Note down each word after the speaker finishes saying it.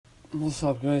What's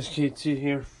up, guys? KT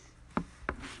here.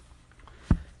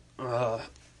 Oh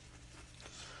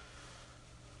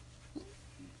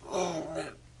man,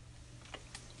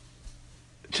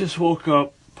 just woke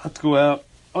up, about to go out.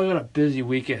 I got a busy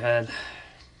week ahead.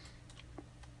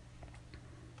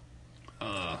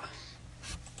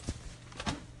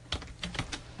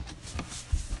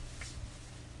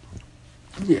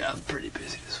 Yeah, I'm pretty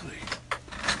busy this week.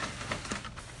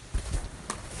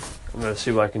 I'm gonna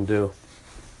see what I can do,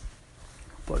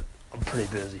 but I'm pretty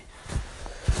busy.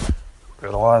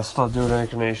 Got a lot of stuff doing at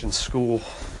Anchor Nation school,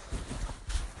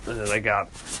 and then I got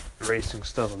racing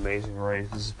stuff. Amazing Race.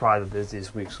 This is probably the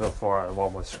busiest week so far out of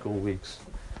all my school weeks.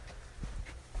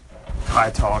 High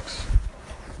talks.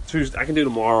 Tuesday I can do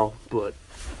tomorrow, but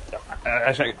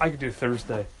actually I could do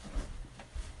Thursday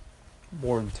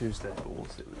more than Tuesday. But we'll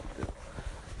see what we can do.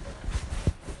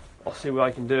 I'll see what I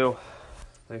can do.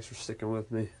 Thanks for sticking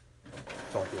with me.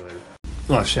 Talk to you later.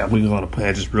 Oh shit, we got on a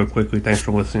plan just real quickly. Thanks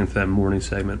for listening to that morning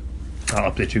segment.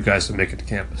 I'll update you guys to make it to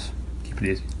campus. Keep it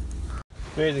easy.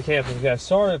 Made it to campus, guys.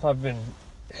 Sorry if I've been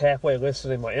halfway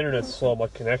listening. My internet's slow. My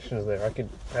connection is there. I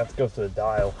have to go through the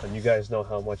dial, and you guys know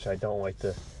how much I don't like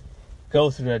to go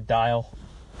through that dial.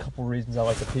 A couple reasons I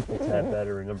like the people tab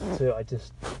better, and number two, I'm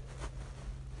just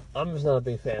not a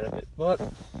big fan of it, but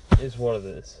it's what it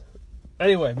is.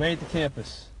 Anyway, made it to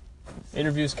campus.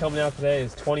 Interviews coming out today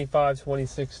is 25,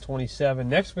 26, 27.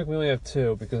 Next week we only have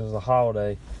 2 because it's a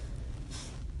holiday.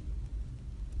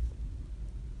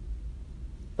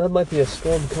 That might be a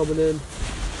storm coming in.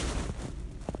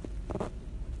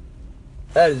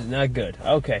 That is not good.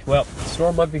 Okay, well, the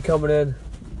storm might be coming in.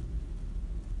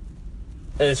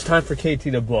 And it's time for KT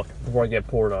to book before I get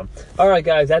poured on. Alright,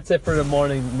 guys, that's it for the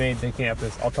morning made to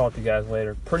campus. I'll talk to you guys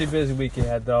later. Pretty busy week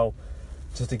ahead, though.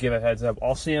 Just to give a heads up.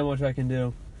 I'll see how much I can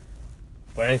do.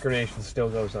 But Anchor Nation still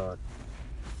goes on.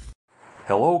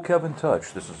 Hello, Kevin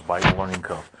Touch. This is Bible Learning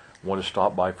Cup. Want to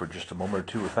stop by for just a moment or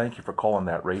two. Thank you for calling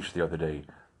that race the other day.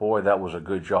 Boy, that was a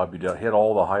good job. You did hit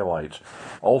all the highlights.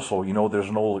 Also, there's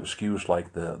an old excuse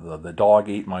like the dog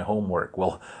ate my homework.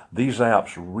 Well, these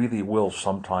apps really will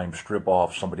sometimes strip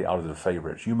off somebody out of the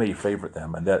favorites. You may favorite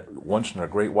them, and that once in a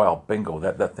great while, bingo,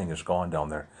 that thing is gone down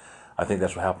there. I think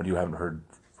that's what happened. You haven't heard,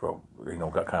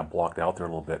 got kind of blocked out there a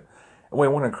little bit. Anyway, I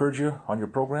want to encourage you on your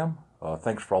program.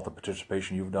 Thanks for all the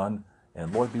participation you've done,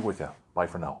 and Lord be with you. Bye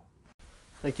for now.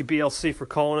 Thank you, BLC, for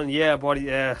calling in. Yeah, buddy,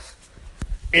 yeah.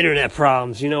 Internet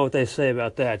problems, you know what they say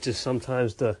about that. Just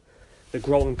sometimes the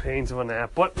growing pains of an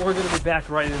app. But we're going to be back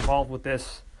right involved with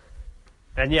this.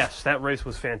 And yes, that race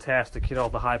was fantastic. Hit all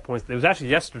the high points. It was actually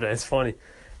yesterday. It's funny.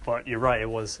 But you're right.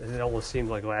 It almost seemed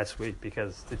like last week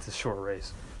because it's a short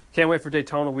race. Can't wait for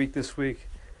Daytona week this week.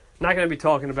 Not going to be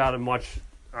talking about it much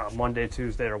Monday,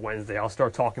 Tuesday, or Wednesday. I'll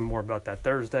start talking more about that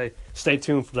Thursday. Stay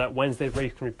tuned for that Wednesday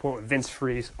racing report with Vince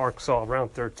Freeze, Arkansas,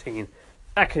 round 13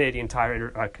 at Canadian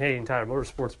Tire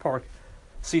Motorsports Park,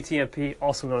 CTMP,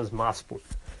 also known as Mosport.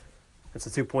 It's a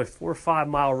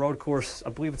 2.45-mile road course. I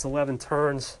believe it's 11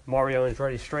 turns. Mario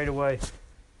Andretti straightaway.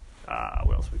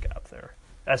 What else we got up there?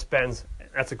 S-Benz.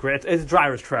 It's a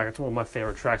driver's track. It's one of my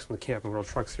favorite tracks when the Camping World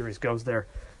Truck Series goes there.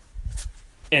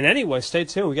 And anyway, stay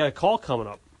tuned. We got a call coming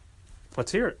up.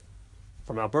 Let's hear it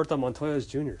from Alberto Montoya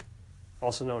Jr.,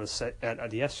 also known as at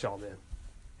the S-Shaw Man.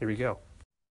 Here we go.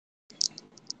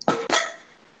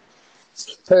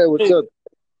 Hey, what's up?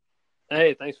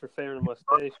 Hey, thanks for favoring my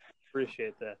station.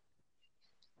 Appreciate that.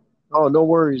 Oh, no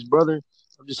worries, brother.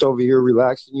 I'm just over here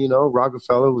relaxing,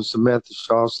 Rockefeller with Samantha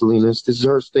Shaw Salinas. This is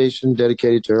her station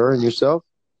dedicated to her and yourself?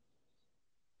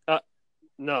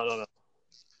 No.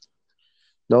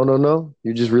 No?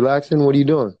 You're just relaxing? What are you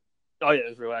doing? Oh, yeah,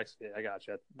 it's relaxing. Yeah, I got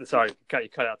you. Sorry, you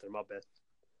cut out there. My bad.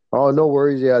 Oh, no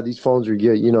worries. Yeah, these phones are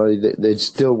good. They're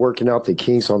still working out the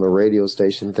kinks on the radio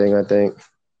station thing, I think.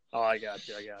 Oh, I got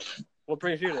you. What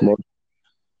brings you to Anchor?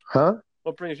 Huh?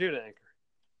 What brings you to Anchor?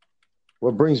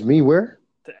 What brings me where?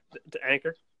 To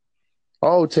Anchor.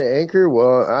 Oh, to Anchor?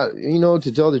 Well,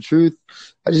 to tell the truth,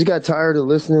 I just got tired of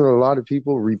listening to a lot of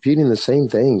people repeating the same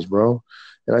things, bro.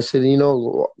 And I said,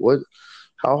 what?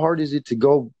 How hard is it to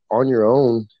go on your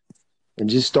own and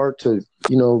just start to,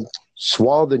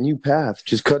 swallow a new path,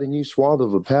 just cut a new swath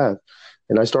of a path?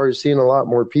 And I started seeing a lot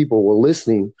more people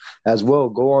listening as well,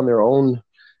 go on their own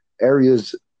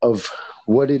areas of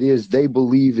what it is they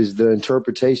believe is the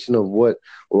interpretation of what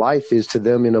life is to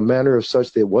them in a manner of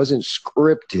such that it wasn't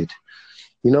scripted.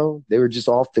 They were just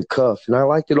off the cuff. And I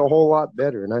liked it a whole lot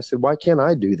better. And I said, why can't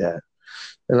I do that?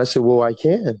 And I said, well, I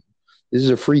can. This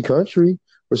is a free country.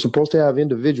 We're supposed to have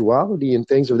individuality and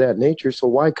things of that nature. So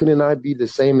why couldn't I be the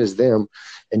same as them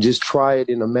and just try it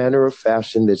in a manner of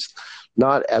fashion that's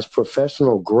not as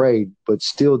professional grade, but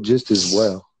still just as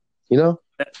well. You know?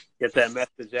 Get that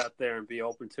message out there and be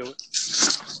open to it.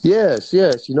 Yes,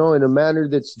 yes. You know, in a manner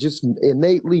that's just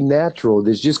innately natural,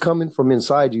 that's just coming from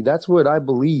inside you. That's what I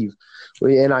believe.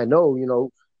 And I know, you know,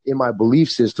 in my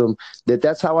belief system, that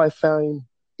that's how I find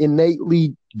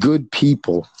innately good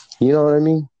people. You know what I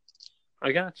mean?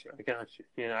 I got you.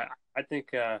 You know, I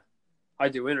think I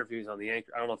do interviews on the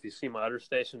Anchor. I don't know if you see my other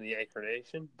station, the Anchor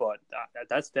Nation, but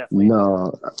that's definitely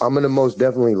No, I'm gonna most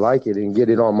definitely like it and get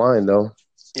it on mine though.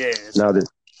 yeah. Now that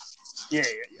Yeah.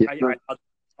 yeah, I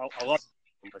love it.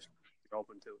 You're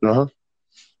open to it. uh-huh.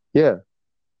 Yeah. Are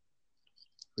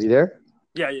you there?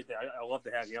 Yeah, I love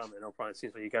to have you on, man. No problem. It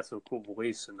seems like you got some cool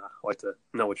beliefs, and I like to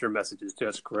know what your message is.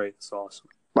 That's great. It's awesome.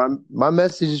 My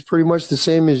message is pretty much the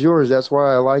same as yours. That's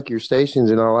why I like your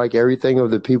stations and I like everything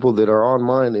of the people that are on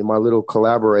mine in my little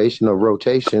collaboration of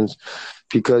rotations,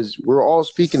 because we're all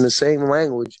speaking the same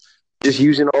language, just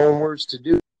using our own words to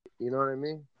do it. You know what I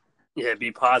mean? Yeah,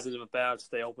 be positive about it.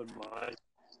 Stay open minded.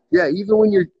 Yeah, even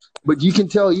when but you can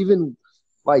tell even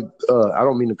like, I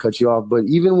don't mean to cut you off, but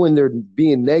even when they're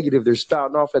being negative, they're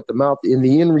spouting off at the mouth. In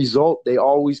the end result, they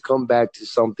always come back to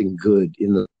something good.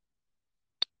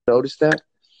 Notice that?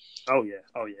 Oh yeah.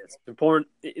 It's important.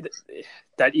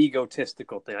 That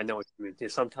egotistical thing. I know what you mean.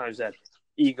 Sometimes that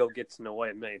ego gets in the way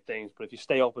of many things, but if you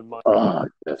stay open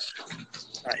minded, Yes.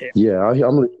 I hear. Yeah,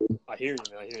 I'm I hear you,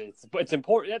 man. I hear you. It's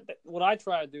important. What I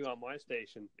try to do on my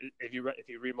station, if you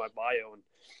read my bio, and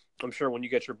I'm sure when you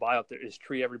get your bio up there, is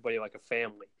treat everybody like a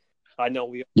family. I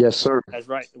know yes, sir. that's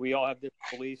right. We all have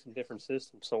different beliefs and different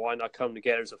systems, so why not come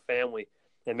together as a family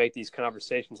and make these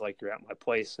conversations like you're at my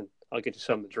place, and I'll get you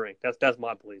something to drink. That's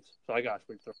my beliefs. So I got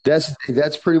you.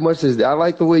 That's pretty much I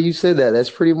like the way you said that.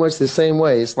 That's pretty much the same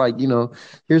way. It's like, you know,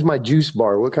 here's my juice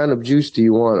bar. What kind of juice do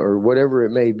you want, or whatever it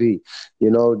may be?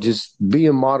 You know, just be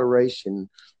in moderation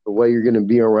the way you're going to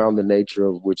be around the nature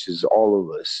of which is all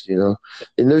of us, you know.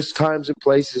 And there's times and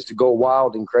places to go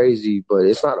wild and crazy, but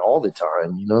it's not all the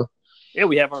time, you know. Yeah,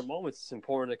 we have our moments. It's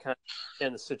important to kind of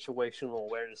understand the situational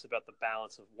awareness about the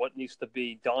balance of what needs to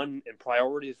be done and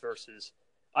priorities versus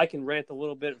I can rant a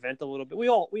little bit, vent a little bit. We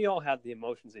all have the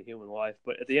emotions of human life,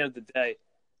 but at the end of the day,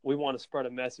 we want to spread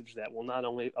a message that will not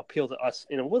only appeal to us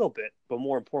in a little bit, but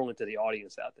more importantly to the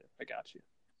audience out there. I got you.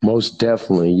 Most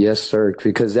definitely. Yes, sir.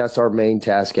 Because that's our main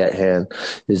task at hand,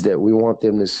 is that we want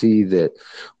them to see that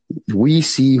we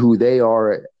see who they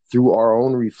are through our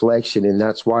own reflection. And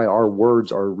that's why our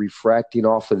words are refracting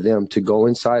off of them to go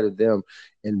inside of them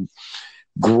and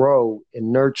grow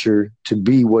and nurture to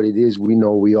be what it is we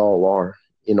know we all are.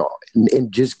 You know,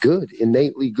 and just good,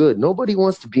 innately good. Nobody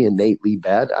wants to be innately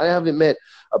bad. I haven't met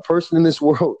a person in this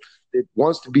world that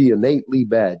wants to be innately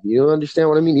bad. You understand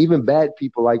what I mean? Even bad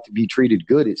people like to be treated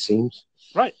good, it seems.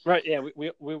 Right. Yeah,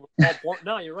 we were all born.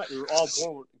 No, you're right. We were all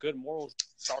born with good morals to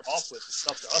start off with. It's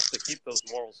up to us to keep those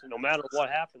morals. No matter what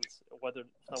happens, whether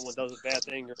someone does a bad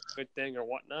thing or a good thing or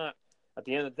whatnot, at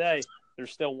the end of the day,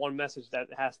 there's still one message that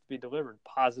has to be delivered: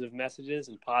 positive messages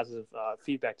and positive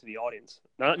feedback to the audience.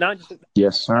 Not just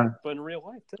yes, sir, but in real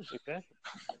life too. Exactly.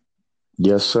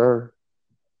 Yes, sir.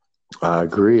 I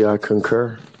agree. I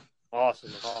concur.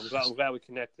 Awesome. I'm glad we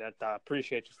connected. I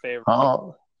appreciate your favor.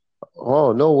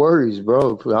 Oh, no worries,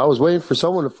 bro. I was waiting for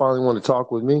someone to finally want to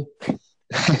talk with me.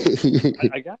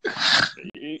 I got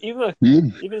you. Even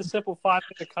a simple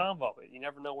 5-minute convo. You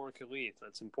never know where it could lead. So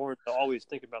it's important to always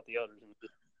think about the others and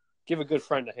give a good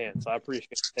friend a hand. So I appreciate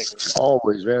you taking it.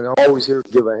 Always, man. I'm always here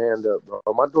to give a hand up, bro.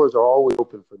 My doors are always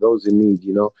open for those in need,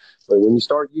 you know. But when you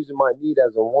start using my need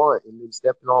as a want and then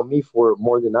stepping on me for it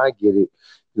more than I get it,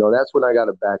 you know, that's when I got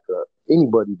to back up.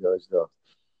 Anybody does, though.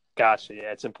 Gotcha.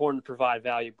 Yeah, it's important to provide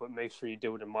value, but make sure you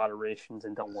do it in moderation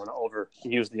and don't want to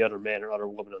overuse the other man or other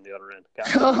woman on the other end.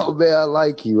 Gotcha. Oh man, I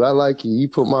like you. You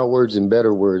put my words in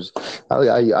better words.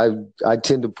 I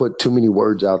tend to put too many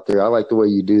words out there. I like the way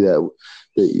you do that.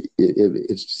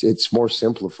 It's more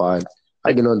simplified.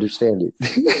 I can understand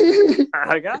it.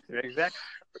 I got you. Exactly.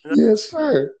 Yes,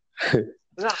 sir.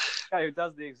 No, guy who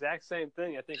does the exact same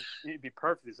thing, I think he'd be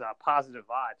perfect. Is positive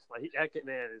vibes. Like Eckett,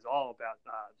 man, is all about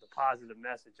the positive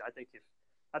message. I think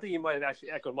you might have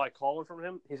actually echoed Mike Collin from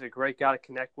him. He's a great guy to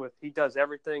connect with. He does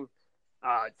everything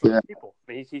for the people.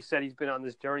 I mean, he said he's been on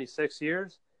this journey 6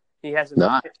 years. He hasn't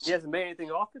made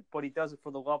anything off it, but he does it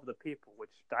for the love of the people,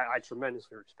 which I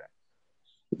tremendously respect.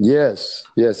 Yes.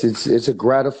 It's a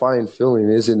gratifying feeling,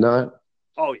 is it not?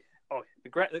 Oh yeah. The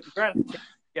gratification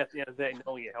at the end of the day,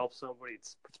 knowing you help somebody,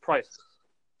 it's priceless.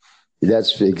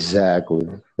 That's exactly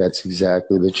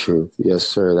the truth. Yes,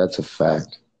 sir. That's a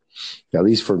fact. At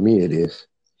least for me, it is.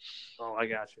 Oh, I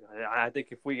got you. I think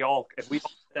if we all have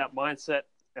that mindset,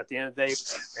 At the end of the day,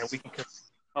 and we can connect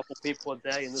a couple people a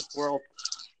day in this world,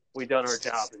 we done our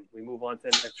job, and we move on to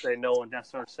the next day knowing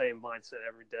that's our same mindset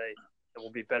every day, and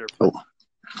we'll be better.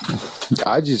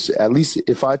 I just, at least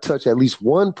if I touch at least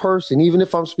one person, even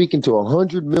if I'm speaking to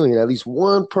 100 million, at least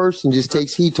one person just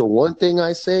takes heed to one thing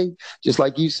I say, just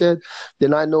like you said,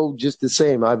 then I know just the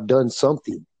same. I've done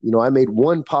something. You know, I made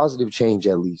one positive change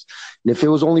at least. And if it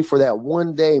was only for that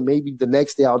one day, maybe the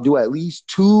next day I'll do at least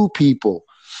 2 people,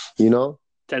 you know?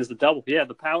 Tends to double. Yeah,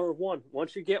 the power of one.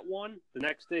 Once you get one, the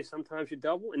next day sometimes you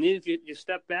double. And then if you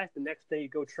step back, the next day you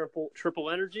go triple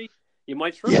energy. You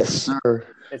might triple. Yes, sir.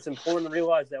 It's important to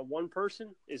realize that one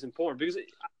person is important because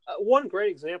one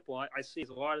great example I see is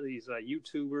a lot of these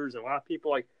YouTubers and a lot of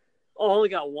people like, oh, I only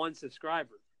got 1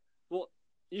 subscriber. Well,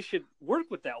 you should work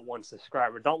with that 1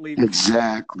 subscriber. Don't leave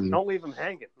Don't leave them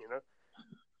hanging. You know.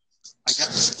 I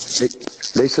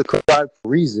guess they subscribe for a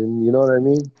reason. You know what I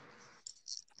mean?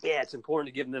 Yeah, it's important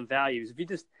to give them values. If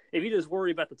you just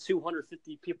worry about the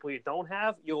 250 people you don't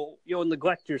have, you'll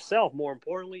neglect yourself more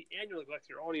importantly, and you'll neglect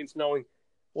your audience. Knowing,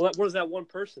 well, what is that one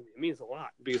person? It means a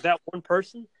lot because that one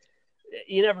person,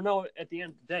 you never know. At the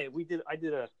end of the day, I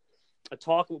did a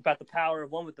talk about the power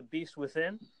of one with the beast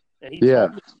within, and he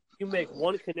told me you make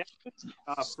one connection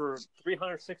for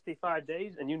 365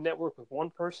 days, and you network with one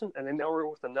person, and then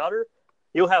network with another,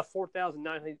 you'll have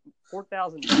 4,900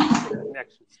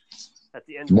 connections. At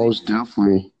the end Most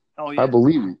definitely. Oh, yeah. I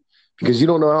believe it. Because you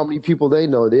don't know how many people they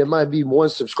know. There might be 1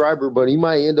 subscriber, but he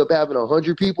might end up having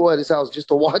 100 people at his house just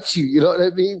to watch you. You know what I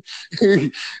mean?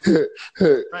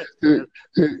 Right.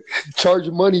 Charge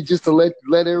money just to let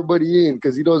everybody in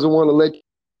because he doesn't want to let you.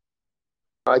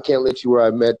 I can't let you where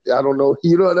I met. I don't know.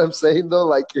 You know what I'm saying, though?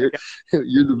 Like you're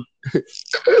the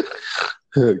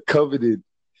coveted.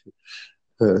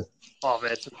 Oh,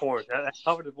 man, it's important. That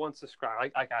coveted 1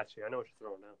 subscriber. I got you. I know what you're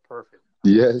throwing out. Perfect.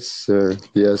 Yes, sir.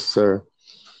 Yes, sir.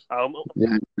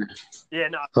 Yeah,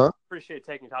 no, huh? I appreciate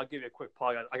taking it. I'll give you a quick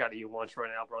plug. I got to eat lunch right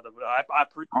now, brother. But I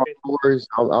appreciate no worries.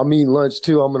 I'm eating lunch,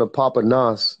 too. I'm going to pop a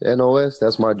NOS. N-O-S,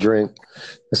 that's my drink.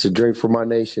 That's a drink for my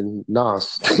nation.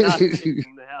 NOS.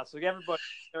 in the house. So everybody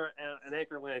in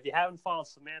Anchorland, if you haven't followed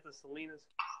Samantha Salinas,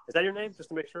 is that your name? Just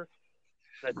to make sure.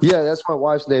 Yeah, that's my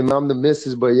wife's name. I'm the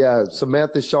missus, but yeah,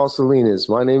 Samantha Shaw Salinas.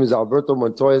 My name is Alberto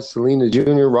Montoya Salinas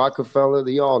Jr., Rockefeller.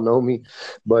 They all know me,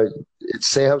 but it's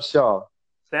Sam Shaw.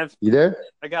 Sam, you there?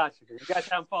 I got you. You guys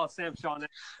haven't followed Sam Shaw now.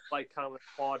 Like, comment,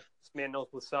 applaud. This man knows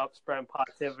what's up, spreading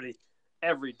positivity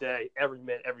every day, every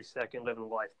minute, every second, living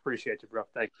life. Appreciate you, bro.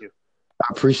 Thank you. I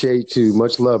appreciate you.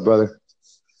 Much love, brother.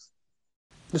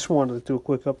 Just wanted to do a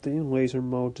quick update in laser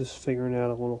mode, just figuring out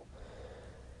a little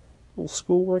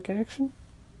schoolwork action.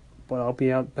 But I'll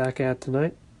be back at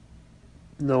tonight.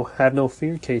 No, have no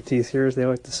fear. KT's here, as they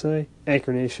like to say.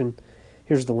 Anchor Nation,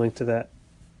 here's the link to that.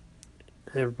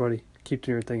 Everybody, keep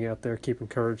doing your thing out there. Keep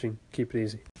encouraging. Keep it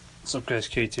easy. What's up, guys?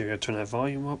 KT, I gotta turn that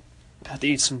volume up. Got to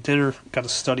eat some dinner. Got to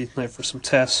study tonight for some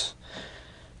tests.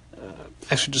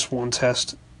 Actually, just 1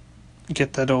 test.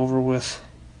 Get that over with.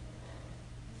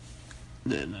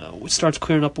 Then it starts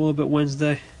clearing up a little bit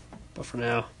Wednesday. But for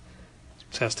now,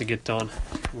 test to get done.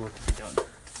 Work to be done.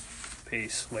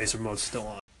 Peace. Laser mode's still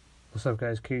on. What's up,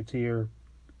 guys? KT here.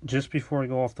 Just before I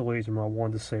go off the laser mode, I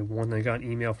wanted to say one. I got an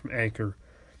email from Anchor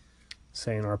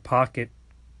saying our podcasts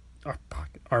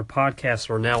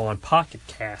are now on Pocket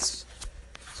Casts.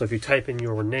 So if you type in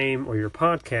your name or your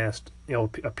podcast, it'll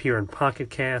appear in Pocket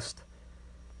Cast.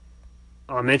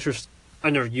 I'm interested. I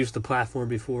never used the platform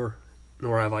before,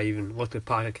 nor have I even looked at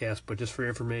Pocket Cast. But just for your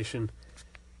information,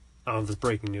 I don't know if it's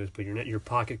breaking news, but your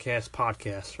Pocket Cast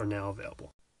podcasts are now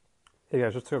available. Hey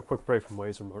guys, just took a quick break from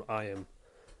laser mode. I am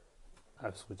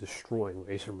absolutely destroying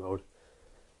laser mode.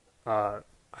 I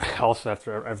also,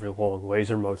 after every long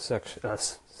laser mode section.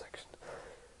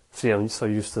 See, I'm so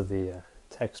used to the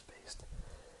text-based.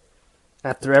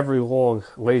 After every long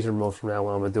laser mode from now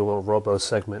on, I'm going to do a little robo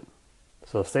segment.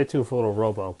 So stay tuned for a little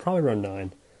robo. Probably around 9.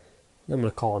 I'm going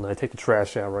to call it 9. Take the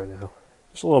trash out right now.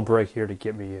 Just a little break here to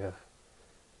get me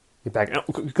get back.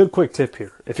 Good quick tip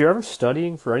here. If you're ever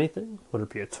studying for anything, whether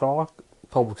it be a talk,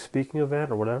 public speaking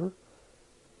event, or whatever,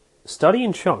 study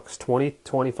in chunks, 20,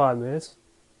 25 minutes.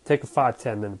 Take a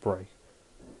 5-10 minute break.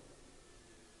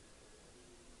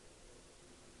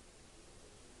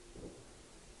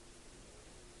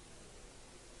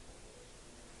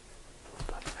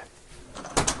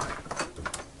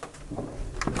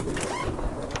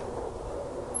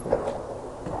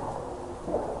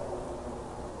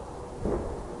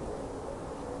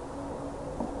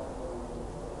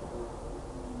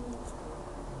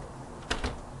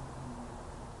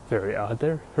 Very odd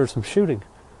there. Heard some shooting.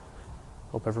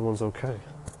 Hope everyone's okay.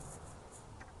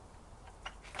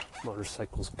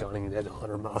 motorcycles gunning at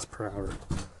 100 miles per hour.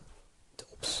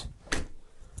 Dopes.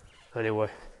 Anyway,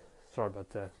 sorry about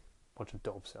that. Bunch of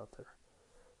dopes out there.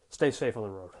 Stay safe on the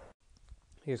road.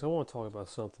 Yes, I want to talk about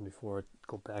something before I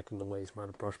go back in the ways where I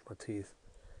brush my teeth.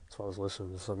 That's why I was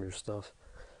listening to some of your stuff.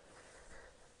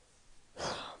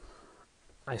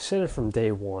 I said it from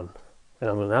day one, and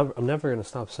I'm never going to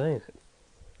stop saying it.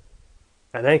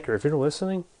 At Anchor, if you're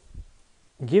listening,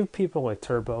 give people like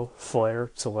Turbo,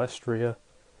 Flair, Celestria,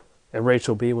 and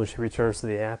Rachel B when she returns to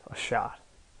the app a shot.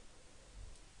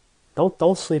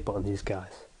 Don't sleep on these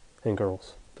guys and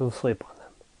girls. Don't sleep on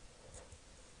them.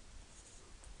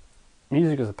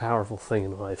 Music is a powerful thing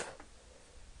in life,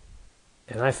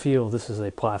 and I feel this is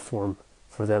a platform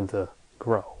for them to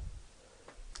grow.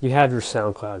 You have your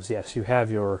SoundClouds, yes. You have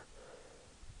your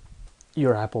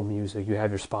Apple Music. You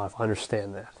have your Spotify. I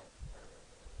understand that.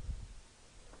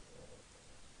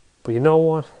 But you know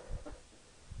what?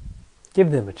 Give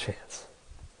them a chance.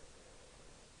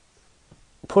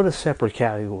 Put a separate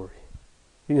category.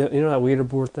 You know that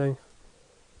leaderboard thing?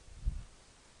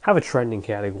 Have a trending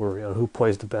category on who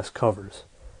plays the best covers.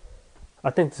 I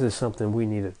think this is something we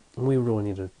really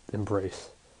need to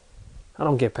embrace. I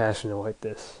don't get passionate like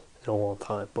this in a long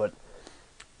time, but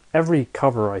every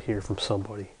cover I hear from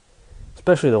somebody,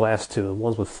 especially the last two, the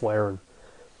ones with Flair, and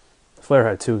Flair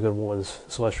had 2 good ones,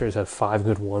 Celestria's had 5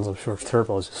 good ones. I'm sure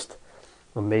Turbo's just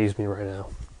amazed me right now.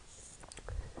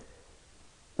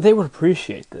 They would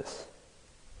appreciate this.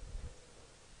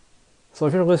 So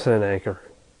if you're listening, Anchor,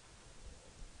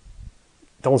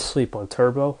 don't sleep on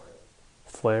Turbo,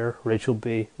 Flair, Rachel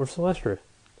B, or Celestria.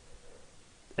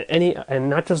 And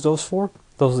not just those 4.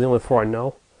 Those are the only 4 I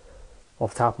know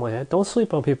off the top of my head. Don't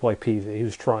sleep on people like PV,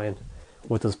 who's trying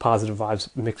with those Positive Vibes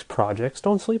mixed projects.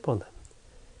 Don't sleep on them.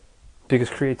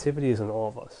 Because creativity is in all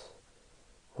of us.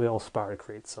 We all aspire to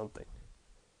create something.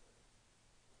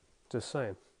 Just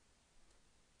saying.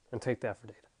 And take that for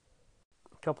data.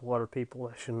 A couple other people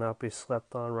that should not be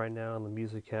slept on right now in the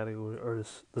music category are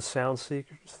the Sound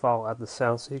Seekers. Follow out the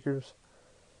Sound Seekers.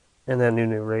 And then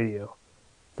New Radio.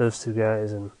 Those 2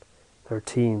 guys and their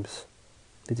teams,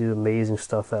 they do amazing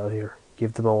stuff out here.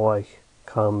 Give them a like,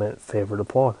 comment, favorite,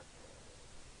 applaud.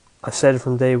 I said it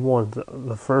from day one.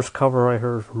 The first cover I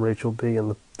heard from Rachel B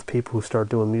and the people who start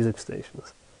doing music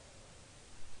stations.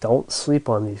 Don't sleep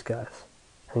on these guys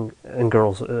and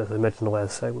girls, as I mentioned in the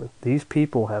last segment. These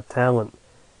people have talent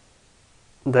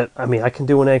that, I can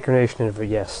do an Anchor Nation interview.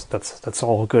 Yes, that's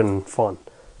all good and fun.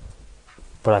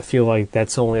 But I feel like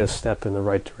that's only a step in the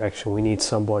right direction. We need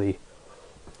somebody,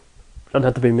 doesn't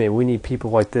have to be me, we need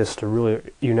people like this to really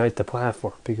unite the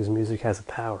platform, because music has a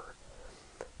power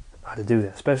to do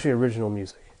that, especially original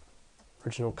music,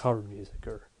 original cover music,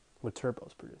 or what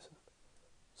Turbo's producing.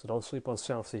 So don't sleep on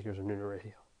Sound Seekers or New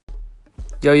Radio.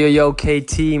 Yo,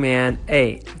 KT, man.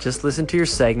 Hey, just listen to your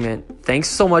segment. Thanks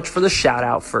so much for the shout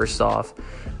out, first off.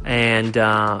 And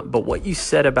but what you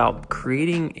said about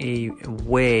creating a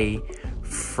way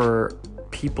for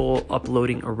people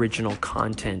uploading original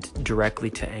content directly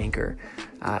to Anchor,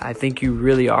 I think you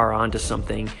really are onto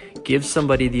something. Give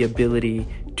somebody the ability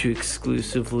to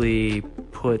exclusively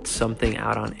put something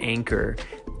out on Anchor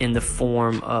in the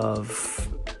form of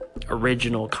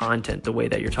original content, the way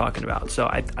that you're talking about. So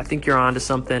I think you're onto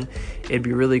something. It'd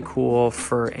be really cool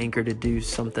for Anchor to do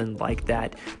something like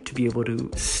that, to be able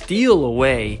to steal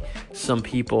away some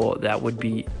people that would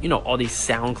be, all these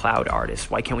SoundCloud artists.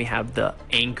 Why can't we have the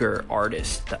Anchor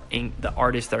artists, the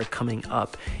artists that are coming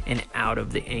up and out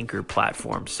of the Anchor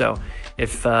platform? So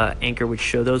if Anchor would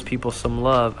show those people some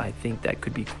love, I think that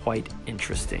could be quite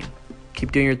interesting.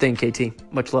 Keep doing your thing,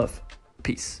 KT. Much love.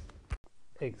 Peace.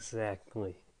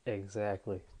 Exactly. Thank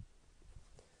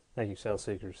you, Sound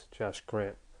Seekers. Josh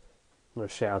Grant. I'm going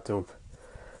to shout out to him.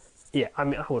 Yeah,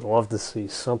 I would love to see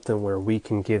something where we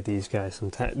can give these guys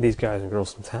these guys and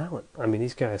girls some talent.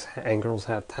 These guys and girls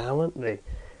have talent.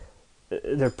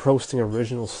 They're posting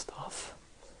original stuff.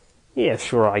 Yeah,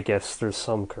 sure, I guess there's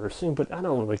some cursing, but I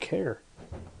don't really care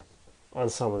on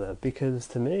some of them, because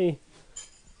to me,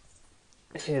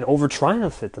 it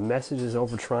over-triumphed it. The message is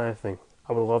over-triumphing.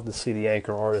 I would love to see the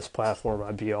Anchor Artist platform.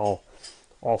 I'd be all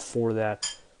for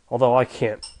that. Although I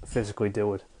can't physically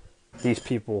do it. These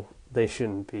people, they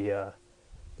shouldn't be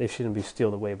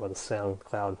stealed away by the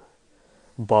SoundCloud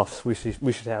buffs. We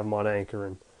should have them on Anchor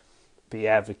and be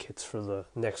advocates for the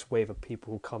next wave of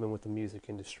people who come in with the music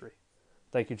industry.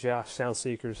 Thank you, Josh. Sound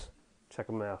Seekers, check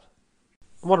them out.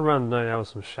 I want to round the night out with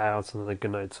some shout-outs in the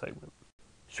Goodnight segment.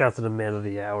 Shout out to the man of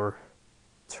the hour,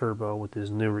 Turbo, with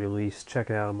his new release. Check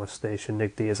it out on my station,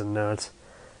 Nick Diaz and Nuts,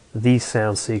 the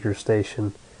Sound Seeker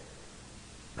station.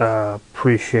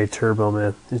 Appreciate Turbo,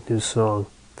 man. His new song,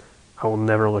 I will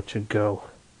never let you go.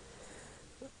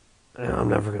 And I'm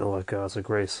never gonna let go. It's a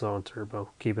great song, Turbo.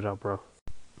 Keep it up, bro.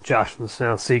 Josh from the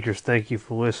Sound Seekers, thank you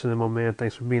for listening, my man.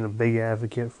 Thanks for being a big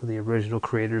advocate for the original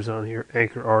creators on here.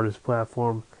 Anchor Artist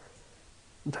platform.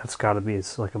 That's got to be,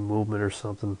 it's like a movement or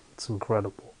something. It's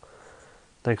incredible.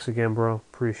 Thanks again, bro.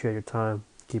 Appreciate your time.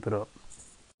 Keep it up.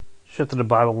 Shout to the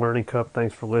Bible Learning Cup.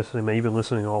 Thanks for listening, man. You've been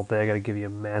listening all day. I got to give you a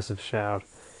massive shout.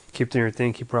 Keep doing your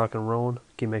thing. Keep rocking and rolling.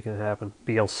 Keep making it happen.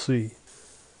 BLC.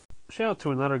 Shout out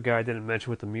to another guy I didn't mention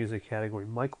with the music category,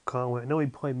 Michael Conway. I know he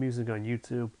played music on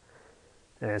YouTube.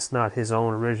 And it's not his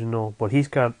own original, but he's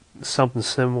got something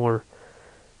similar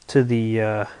to the,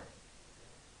 what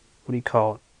do you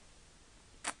call it?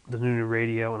 The Nooner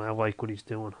Radio, and I like what he's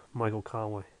doing. Michael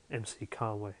Conway, MC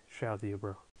Conway. Shout out to you,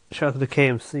 bro. Shout out to the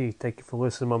KMC. Thank you for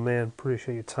listening, my man.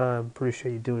 Appreciate your time.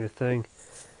 Appreciate you doing your thing.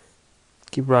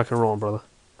 Keep rocking and rolling, brother.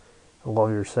 I love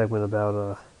your segment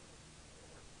about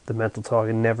the mental talk.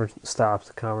 It never stops.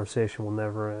 The conversation will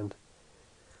never end.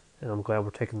 And I'm glad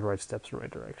we're taking the right steps in the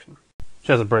right direction.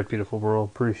 Just a bright, beautiful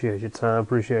world. Appreciate your time.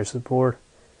 Appreciate your support.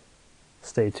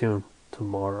 Stay tuned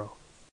tomorrow.